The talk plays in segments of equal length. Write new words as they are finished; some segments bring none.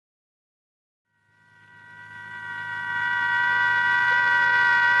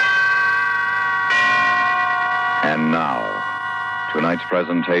And now, tonight's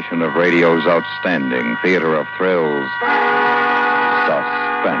presentation of radio's outstanding theater of thrills,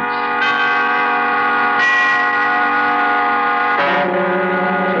 Suspense.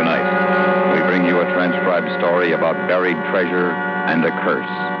 Tonight, we bring you a transcribed story about buried treasure and a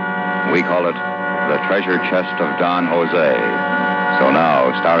curse. We call it The Treasure Chest of Don Jose. So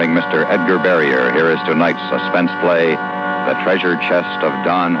now, starring Mr. Edgar Barrier, here is tonight's suspense play, The Treasure Chest of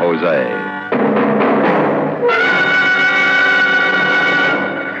Don Jose.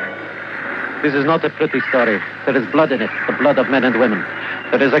 This is not a pretty story. There is blood in it, the blood of men and women.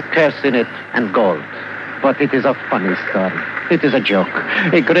 There is a curse in it and gold. But it is a funny story. It is a joke.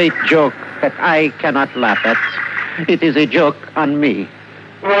 A great joke that I cannot laugh at. It is a joke on me.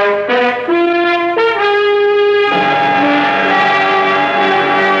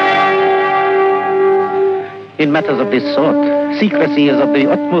 In matters of this sort, secrecy is of the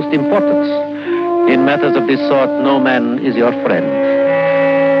utmost importance. In matters of this sort, no man is your friend.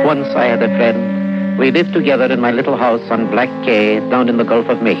 Once I had a friend. We lived together in my little house on Black Cay down in the Gulf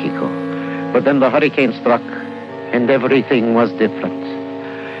of Mexico. But then the hurricane struck, and everything was different.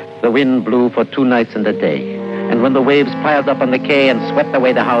 The wind blew for 2 nights and a day. And when the waves piled up on the quay and swept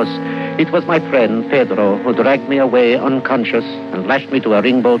away the house, it was my friend, Pedro, who dragged me away unconscious and lashed me to a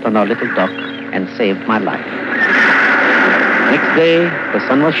ringbolt on our little dock and saved my life. Next day, the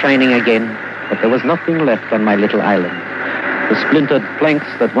sun was shining again, but there was nothing left on my little island. The splintered planks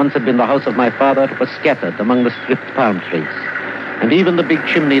that once had been the house of my father were scattered among the stripped palm trees. And even the big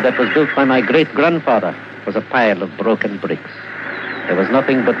chimney that was built by my great-grandfather was a pile of broken bricks. There was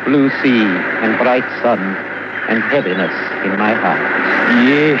nothing but blue sea and bright sun and heaviness in my heart.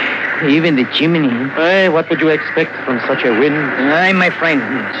 Yeah, even the chimney. Hey, what would you expect from such a wind? Aye, my friend.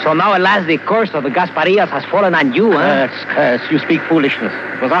 So now at last the curse of the Gasparias has fallen on you, huh? Curse. You speak foolishness.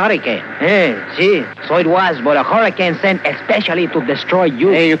 It was a hurricane. Hey, see, so it was, but a hurricane sent especially to destroy you.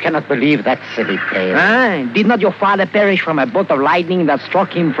 Hey, you cannot believe that silly tale. Did not your father perish from a bolt of lightning that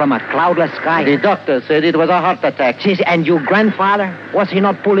struck him from a cloudless sky? The doctor said it was a heart attack. See, and your grandfather, was he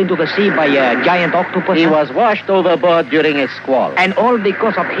not pulled into the sea by a giant octopus? He was washed overboard during a squall. And all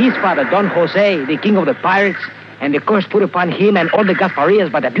because of his father, Don Jose, the king of the pirates, and the curse put upon him and all the Gasparias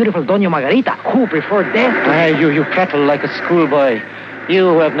by the beautiful Doña Margarita, who preferred death to... You prattle like a schoolboy.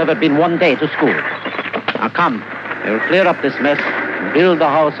 You who have never been one day to school. Now come, we'll clear up this mess and build the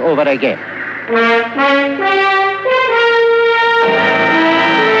house over again.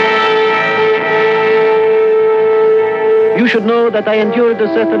 You should know that I endured a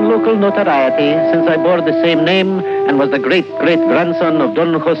certain local notoriety since I bore the same name and was the great-great-grandson of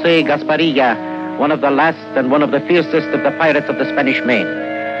Don Jose Gasparilla, one of the last and one of the fiercest of the pirates of the Spanish Main.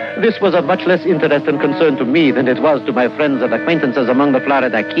 This was of much less interest and concern to me than it was to my friends and acquaintances among the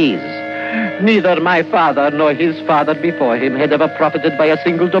Florida Keys. Neither my father nor his father before him had ever profited by a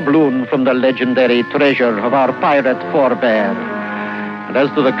single doubloon from the legendary treasure of our pirate forebear. And as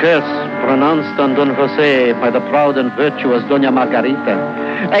to the curse pronounced on Don Jose by the proud and virtuous Doña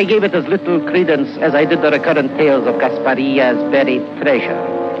Margarita, I gave it as little credence as I did the recurrent tales of Gasparilla's buried treasure.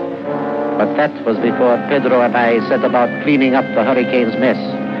 But that was before Pedro and I set about cleaning up the hurricane's mess.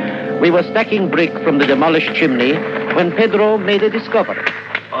 We were stacking brick from the demolished chimney when Pedro made a discovery.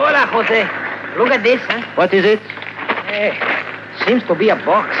 Hola, Jose. Look at this, huh? What is it? Hey, seems to be a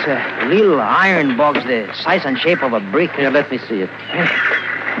box, a little iron box, the size and shape of a brick. Here, let me see it.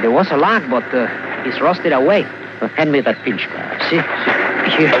 There was a lock, but it's rusted away. Hand me that pinch bar. See?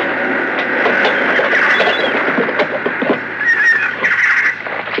 Here.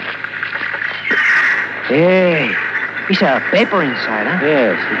 Hey, it's a paper inside, huh?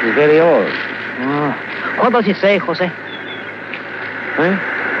 Yes, it is very old. What does it say, Jose? Huh?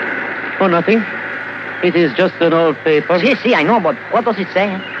 Oh, nothing. It is just an old paper. See, I know, but what does it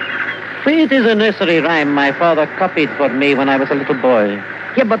say? It is a nursery rhyme my father copied for me when I was a little boy.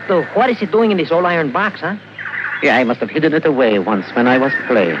 Yeah, but what is it doing in this old iron box, huh? Yeah, I must have hidden it away once when I was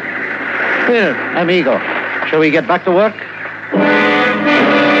playing. Here, amigo. Shall we get back to work?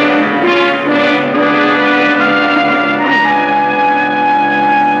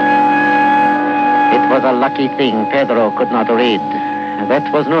 It was a lucky thing Pedro could not read.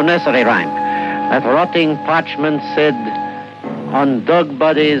 That was no nursery rhyme. That rotting parchment said, on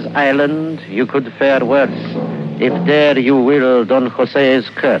Dogbody's island you could fare worse, if there you will Don Jose's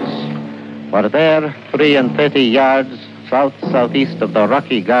curse. For there, 33 yards southeast of the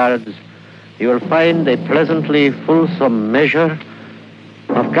Rocky Guards, you will find a pleasantly fulsome measure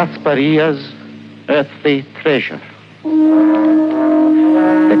of Gasparilla's earthly treasure.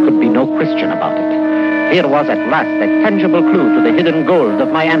 There could be no question about it. Here was at last a tangible clue to the hidden gold of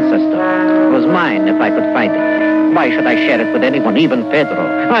my ancestor. It was mine if I could find it. Why should I share it with anyone, even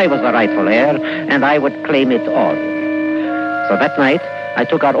Pedro? I was the rightful heir, and I would claim it all. So that night, I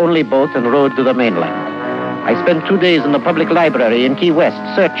took our only boat and rowed to the mainland. I spent 2 days in the public library in Key West,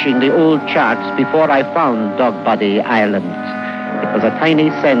 searching the old charts before I found Dog Body Island. It was a tiny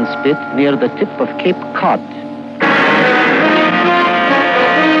sand spit near the tip of Cape Cod.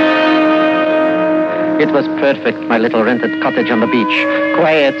 It was perfect, my little rented cottage on the beach.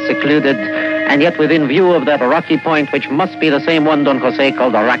 Quiet, secluded, and yet within view of that rocky point, which must be the same one Don Jose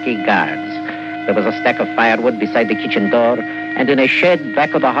called the Rocky Guards. There was a stack of firewood beside the kitchen door, and in a shed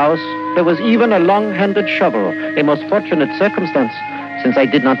back of the house, there was even a long-handled shovel, a most fortunate circumstance, since I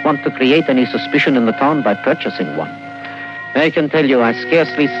did not want to create any suspicion in the town by purchasing one. I can tell you, I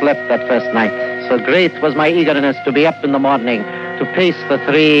scarcely slept that first night. So great was my eagerness to be up in the morning, to pace the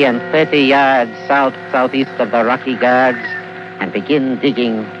 30 yards southeast of the Rocky Guards and begin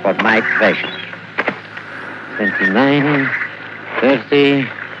digging for my treasure. 29, 30,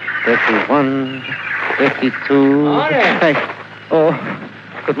 31, 32. Morning. Oh,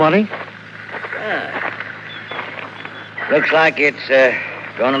 good morning. Looks like it's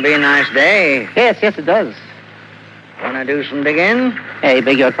going to be a nice day. Yes, it does. Want to do some digging? Hey,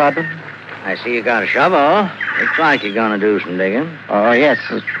 beg your pardon? I see you got a shovel. Looks like you're going to do some digging. Oh, yes,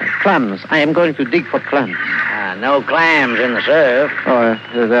 clams. I am going to dig for clams. No clams in the surf. Oh,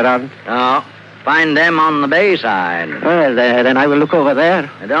 there aren't? No. Find them on the bay side. Well, then I will look over there.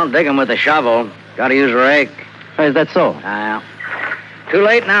 Don't dig them with a shovel. Got to use a rake. Oh, is that so? Too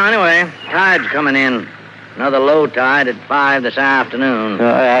late now, anyway. Tide's coming in. Another low tide at 5 this afternoon.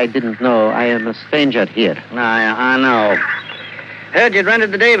 I didn't know. I am a stranger here. I know. Heard you'd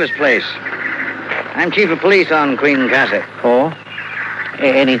rented the Davis place. I'm chief of police on Queen Cassett. Oh?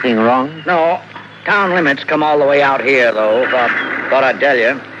 Anything wrong? No. Town limits come all the way out here, though. Thought I'd tell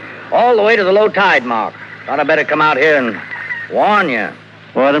you. All the way to the low tide mark. Thought I'd better come out here and warn you.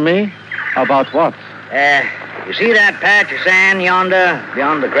 Warn me? About what? You see that patch of sand yonder,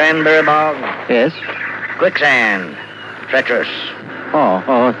 beyond the cranberry bog? Yes. Quicksand. Treacherous.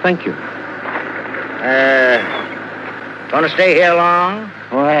 Oh, thank you. Gonna stay here long?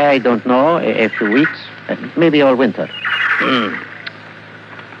 Oh, I don't know. A few weeks. Maybe all winter.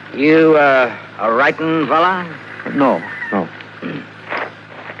 You, a writing fella? No.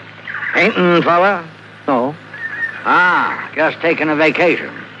 Painting fella? No. Just taking a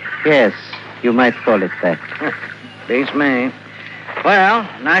vacation. Yes, you might call it that. Beats me. Well,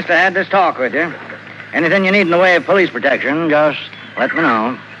 nice to have this talk with you. Anything you need in the way of police protection, just let me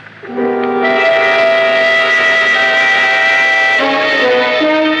know.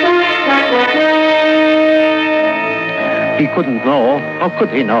 He couldn't know. How could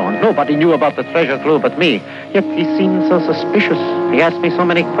he know? Nobody knew about the treasure clue but me. Yet he seemed so suspicious. He asked me so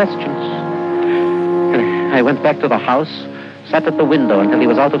many questions. I went back to the house, sat at the window until he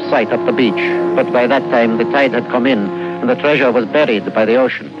was out of sight up the beach. But by that time, the tide had come in, and the treasure was buried by the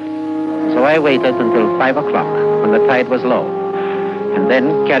ocean. So I waited until 5 o'clock, when the tide was low. And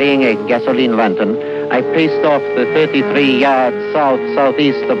then, carrying a gasoline lantern, I paced off the 33 yards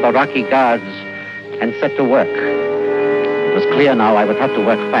southeast of the Rocky Guards and set to work. It was clear now I would have to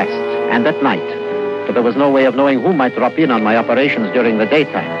work fast, and at night, for there was no way of knowing who might drop in on my operations during the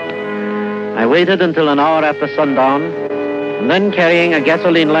daytime. I waited until an hour after sundown, and then carrying a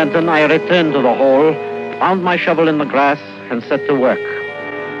gasoline lantern, I returned to the hole, found my shovel in the grass, and set to work.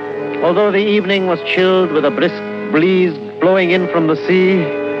 Although the evening was chilled with a brisk breeze blowing in from the sea,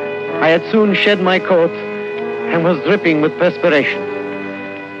 I had soon shed my coat and was dripping with perspiration.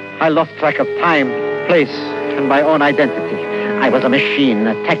 I lost track of time, place, and my own identity. I was a machine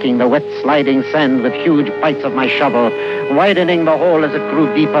attacking the wet, sliding sand with huge bites of my shovel, widening the hole as it grew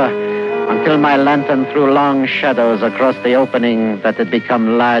deeper, until my lantern threw long shadows across the opening that had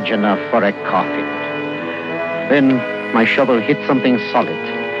become large enough for a coffin. Then my shovel hit something solid.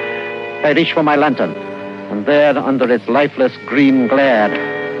 I reached for my lantern, and there, under its lifeless green glare,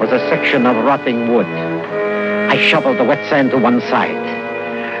 was a section of rotting wood. I shoveled the wet sand to one side.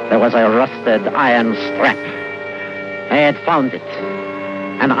 There was a rusted iron strap. I had found it.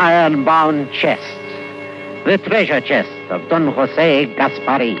 An iron-bound chest. The treasure chest of Don Jose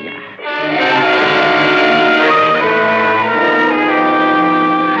Gasparilla.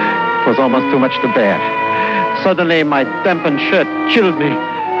 It was almost too much to bear. Suddenly, my dampened shirt chilled me.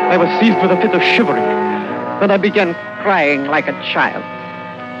 I was seized with a fit of shivering. Then I began crying like a child.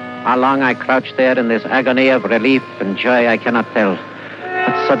 How long I crouched there in this agony of relief and joy, I cannot tell.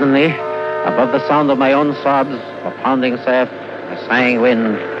 But suddenly, above the sound of my own sobs, a pounding surf, a sighing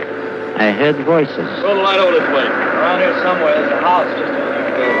wind, I heard voices. Roll the light over this way. Around here somewhere, there's a house just over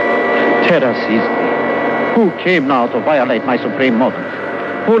there. Terror seized me. Who came now to violate my supreme motive?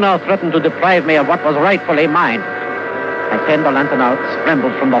 Who now threatened to deprive me of what was rightfully mine? I turned the lantern out,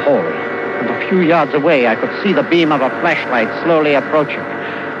 scrambled from the hole. And a few yards away, I could see the beam of a flashlight slowly approaching.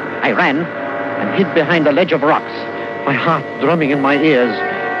 I ran and hid behind a ledge of rocks, my heart drumming in my ears,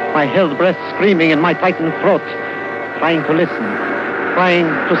 my held breath screaming in my tightened throat, trying to listen, trying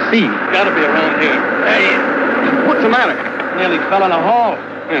to see. Gotta be around here. Hey, what's the matter? Nearly fell in a hole.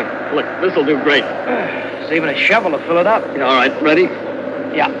 Yeah, look, this'll do great. It's even a shovel to fill it up. All right, ready?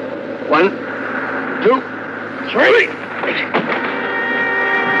 Yeah. 1, 2, 3.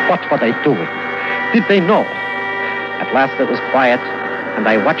 What were they doing? Did they know? At last it was quiet, and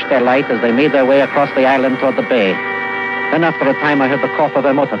I watched their light as they made their way across the island toward the bay. Then after a time I heard the cough of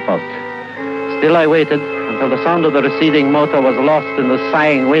a motor boat. Still I waited until the sound of the receding motor was lost in the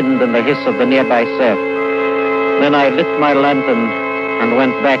sighing wind and the hiss of the nearby surf. Then I lit my lantern and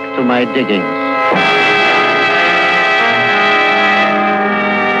went back to my diggings.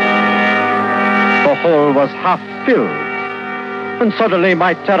 The hole was half filled, and suddenly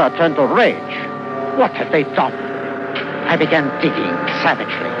my terror turned to rage. What had they done? I began digging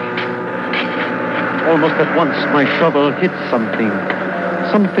savagely. Almost at once, my shovel hit something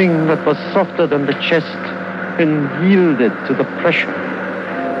that was softer than the chest and yielded to the pressure.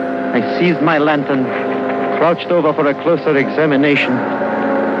 I seized my lantern, crouched over for a closer examination,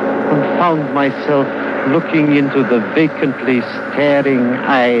 and found myself looking into the vacantly staring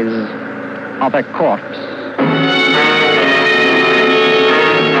eyes of a corpse.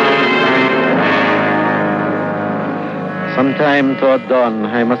 Sometime toward dawn,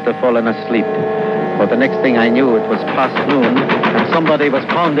 I must have fallen asleep. For the next thing I knew, it was past noon, and somebody was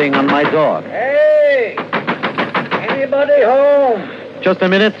pounding on my door. Hey! Anybody home? Just a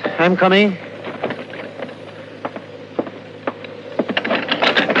minute, I'm coming.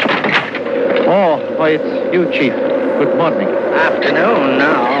 Oh, it's you, Chief. Good morning. Afternoon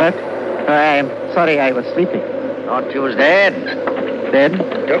now. But I'm sorry I was sleeping. Thought you was dead. Dead?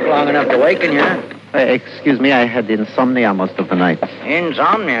 Took long enough to waken you. Excuse me, I had insomnia most of the night.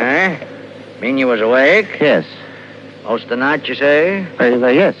 Insomnia, eh? Mean you was awake? Yes. Most of the night, you say?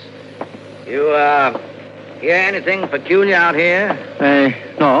 Yes. You, hear anything peculiar out here?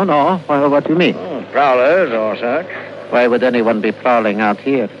 No. What do you mean? Oh, prowlers or such. Why would anyone be prowling out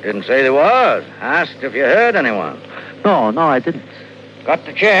here? Didn't say there was. Asked if you heard anyone. No, I didn't. Got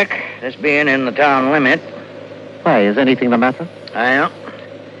to check, this being in the town limit. Why, is anything the matter? Yeah.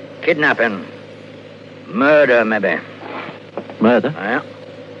 Kidnapping. Murder, maybe. Murder? Yeah.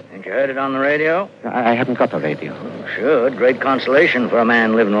 Ain't you heard it on the radio? I haven't got a radio. Should. Great consolation for a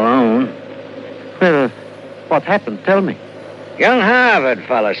man living alone. Well, what happened? Tell me. Young Harvard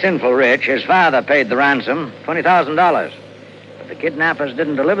fella, sinful rich. His father paid the ransom, $20,000. But the kidnappers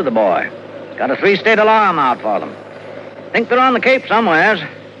didn't deliver the boy. Got a 3-state alarm out for them. Think they're on the Cape somewheres.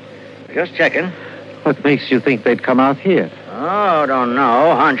 Just checking. What makes you think they'd come out here? Oh, don't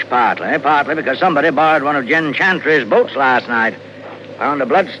know. Hunch partly. Partly because somebody borrowed one of Jen Chantry's boats last night. Found a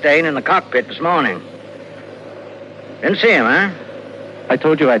blood stain in the cockpit this morning. Didn't see him, huh? I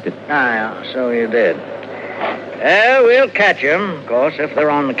told you I did. Yeah, so you did. We'll catch him. Of course, if they're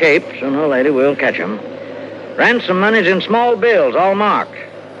on the Cape, sooner or later we'll catch him. Ransom money's in small bills, all marked.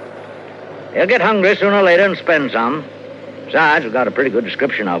 He'll get hungry sooner or later and spend some. Besides, we've got a pretty good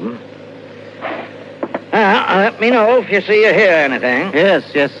description of him. Let me know if you see or hear anything.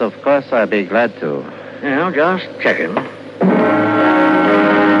 Yes, of course, I'll be glad to. Just checking.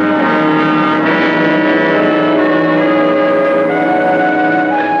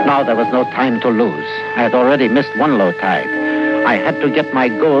 Now there was no time to lose. I had already missed one low tide. I had to get my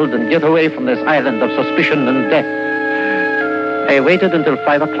gold and get away from this island of suspicion and death. I waited until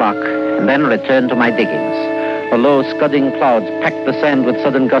 5 o'clock and then returned to my diggings. The low, scudding clouds packed the sand with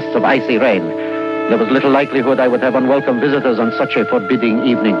sudden gusts of icy rain. There was little likelihood I would have unwelcome visitors on such a forbidding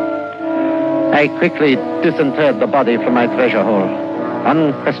evening. I quickly disinterred the body from my treasure hole.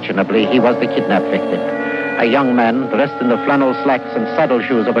 Unquestionably, he was the kidnapped victim. A young man dressed in the flannel slacks and saddle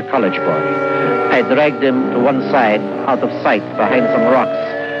shoes of a college boy. I dragged him to one side, out of sight, behind some rocks,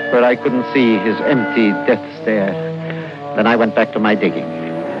 where I couldn't see his empty death stare. Then I went back to my digging.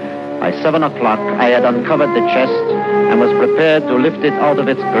 By 7 o'clock, I had uncovered the chest and was prepared to lift it out of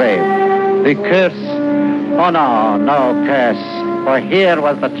its grave. The curse? Oh, no curse. For here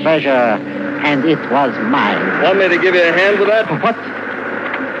was the treasure, and it was mine. Want me to give you a hand with that? What?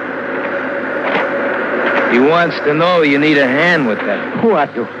 He wants to know you need a hand with that. Who are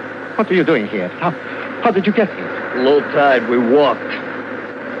you? What are you doing here? How did you get here? Low tide, we walked.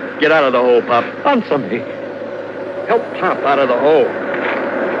 Get out of the hole, Pop. Answer me. Help Pop out of the hole.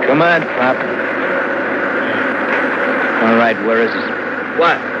 Come on, Pop. All right, where is it?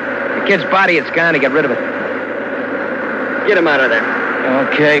 What? The kid's body, it's gone to get rid of it. Get him out of there.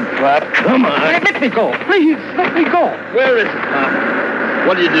 Okay, Pop. Come on. Let me go. Please, let me go. Where is it, Pop?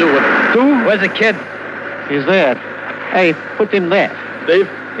 What do you do with it? Where's the kid? He's there. Hey, put him there. Steve?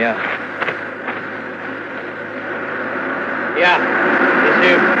 Yeah. Yeah, it's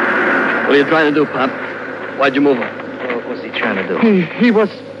him. What are you trying to do, Pop? Why'd you move him? What was he trying to do? He was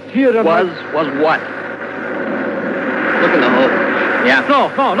here. Was what? Look in the hole. Yeah. No,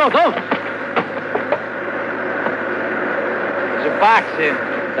 don't. There's a box here.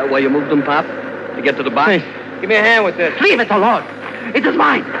 That why you moved him, Pop? To get to the box? Hey, Give me a hand with this. leave it alone. It is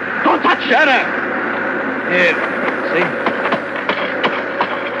mine. Don't touch it. Shut up. Here. See?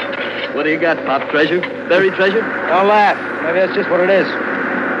 What do you got, Pop? Treasure? Buried treasure? Don't laugh. Maybe that's just what it is.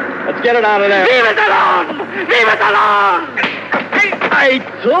 Let's get it out of there. Leave it alone. Leave it alone. I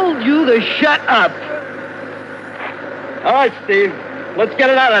told you to shut up. All right, Steve. Let's get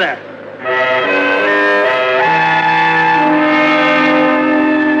it out of there.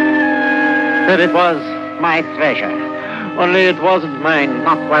 There it was, my treasure. Only it wasn't mine,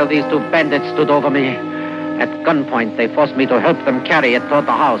 not while these two bandits stood over me. At gunpoint, they forced me to help them carry it toward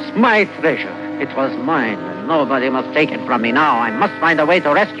the house. My treasure. It was mine, and nobody must take it from me now. I must find a way to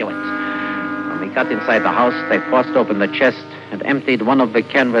rescue it. When we got inside the house, they forced open the chest and emptied one of the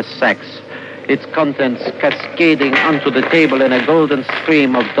canvas sacks, its contents cascading onto the table in a golden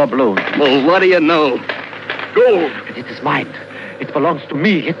stream of doubloons. Well, what do you know? Gold. It is mine. It belongs to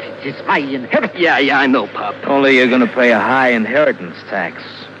me. It is my inheritance. Yeah, I know, Pop. Only you're going to pay a high inheritance tax.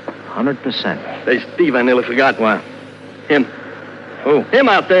 100%. Hey, Steve, I nearly forgot. What? Him. Who? Him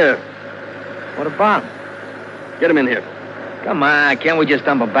out there. What about him? Get him in here. Come on, can't we just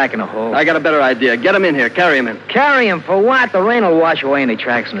dump him back in the hole? I got a better idea. Get him in here. Carry him in. Carry him for what? The rain will wash away any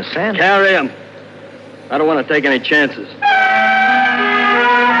tracks in the sand. Carry him. I don't want to take any chances.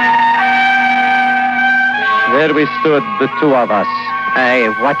 There we stood, the two of us. I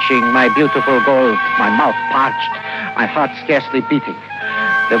watching my beautiful gold, my mouth parched, my heart scarcely beating.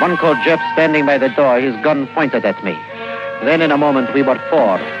 The one called Jeff standing by the door, his gun pointed at me. Then in a moment we were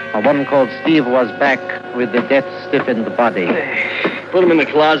four. The one called Steve was back with the death-stiffened body. Put him in the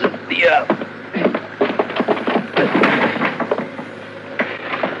closet. Yeah.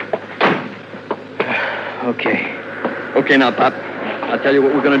 Okay. Okay, now, Pop. I'll tell you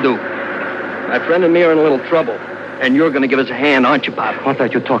what we're going to do. My friend and me are in a little trouble. And you're going to give us a hand, aren't you, Pop? What are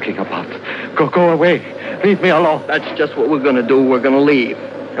you talking about? Go away. Leave me alone. That's just what we're going to do. We're going to leave.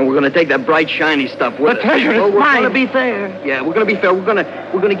 And we're going to take that bright, shiny stuff with us. The treasure is we're mine. going to be fair. Yeah, we're going to be fair. We're going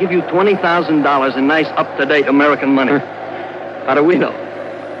to give you $20,000 in nice, up-to-date American money. How do we know?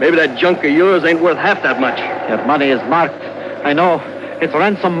 Maybe that junk of yours ain't worth half that much. Your money is marked. I know. It's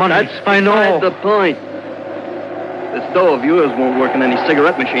ransom money. That's I know. beside the point. This dough of yours won't work in any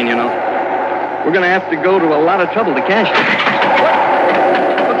cigarette machine, you know. We're going to have to go to a lot of trouble to cash it.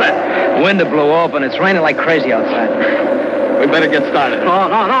 What's that? The window blew open. It's raining like crazy outside. We better get started. No,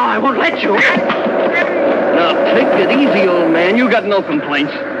 I won't let you. Now, take it easy, old man. You got no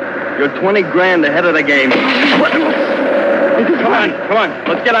complaints. You're 20 grand ahead of the game. Come on.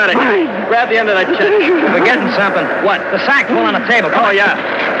 Let's get out of here. Grab the end of that chest. We're getting something. What? The sack fell on the table. Come Oh, on. yeah.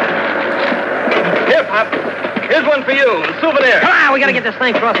 Here, Pop. Here's one for you. A souvenir. Come on, we got to get this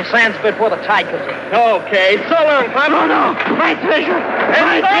thing across the sands before the tide comes in. Okay. So long, Pop. No. My treasure.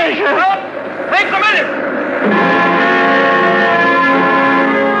 My treasure. Takes a minute.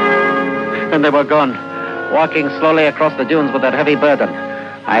 And they were gone, walking slowly across the dunes with that heavy burden.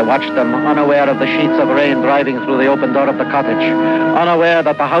 I watched them, unaware of the sheets of rain driving through the open door of the cottage, unaware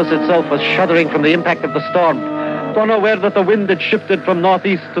that the house itself was shuddering from the impact of the storm, unaware that the wind had shifted from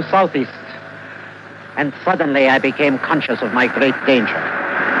northeast to southeast. And suddenly I became conscious of my great danger.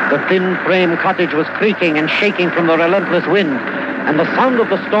 The thin frame cottage was creaking and shaking from the relentless wind, and the sound of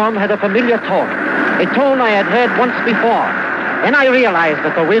the storm had a familiar tone, a tone I had heard once before. Then I realized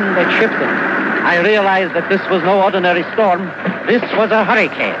that the wind had shifted. I realized that this was no ordinary storm. This was a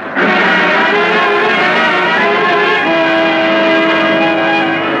hurricane.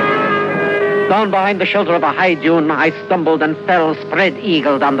 Down behind the shelter of a high dune, I stumbled and fell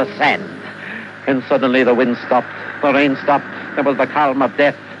spread-eagled on the sand. And suddenly the wind stopped. The rain stopped. There was the calm of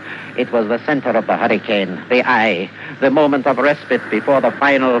death. It was the center of the hurricane, the eye, the moment of respite before the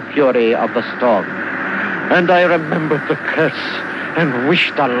final fury of the storm. And I remembered the curse and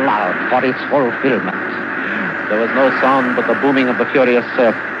wished aloud for its fulfillment. There was no sound but the booming of the furious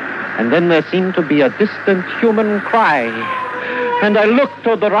surf. And then there seemed to be a distant human cry. And I looked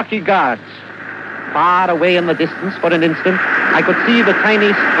toward the rocky guards. Far away in the distance, for an instant, I could see the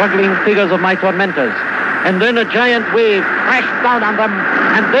tiny, struggling figures of my tormentors. And then a giant wave crashed down on them,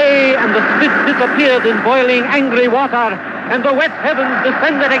 and they and the spit disappeared in boiling, angry water, and the wet heavens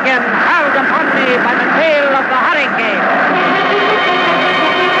descended again, hurled upon me by the tail of the hurricane.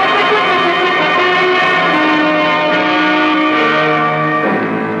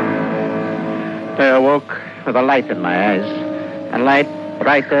 I awoke with a light in my eyes, a light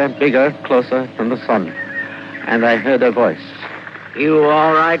brighter, bigger, closer from the sun. And I heard a voice. You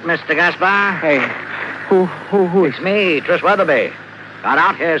all right, Mr. Gaspar? Hey, who is... It's me, Tris Weatherby. Got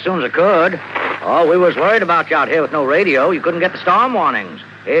out here as soon as I could. Oh, we was worried about you out here with no radio. You couldn't get the storm warnings.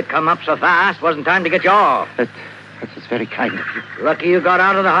 It come up so fast, wasn't time to get you off. That's very kind of you. Lucky you got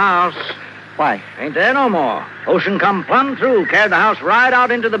out of the house. Why? Ain't there no more. Ocean come plumb through, carried the house right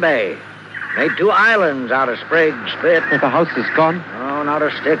out into the bay. Made 2 islands out of Sprague Spit. The house is gone? Oh, not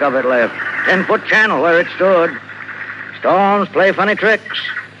a stick of it left. 10-foot channel where it stood. Storms play funny tricks.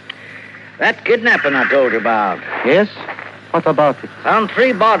 That kidnapping I told you about. Yes? What about it? Found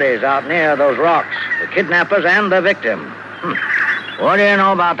 3 bodies out near those rocks. The kidnappers and the victim. What do you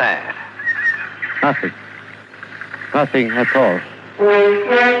know about that? Nothing. Nothing at all.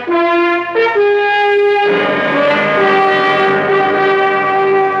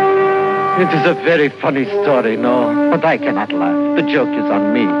 It is a very funny story, no? But I cannot laugh. The joke is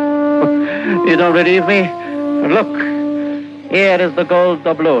on me. You don't believe me? Look. Here is the gold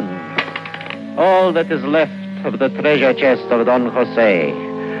doubloon. All that is left of the treasure chest of Don Jose.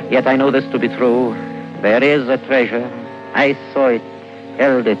 Yet I know this to be true. There is a treasure. I saw it,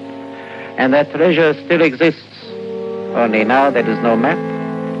 held it. And that treasure still exists. Only now there is no map.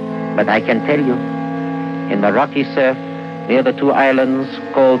 But I can tell you, in the rocky surf, near the 2 islands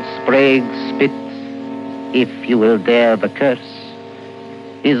called Sprague Spit, if you will dare the curse,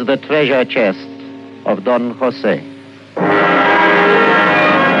 is the treasure chest of Don Jose.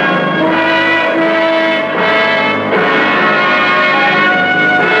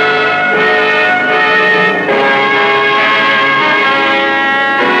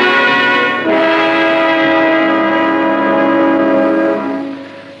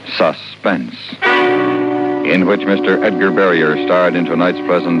 Suspense, in which Mr. Edgar Barrier starred in tonight's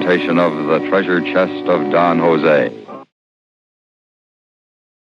presentation of The Treasure Chest of Don Jose.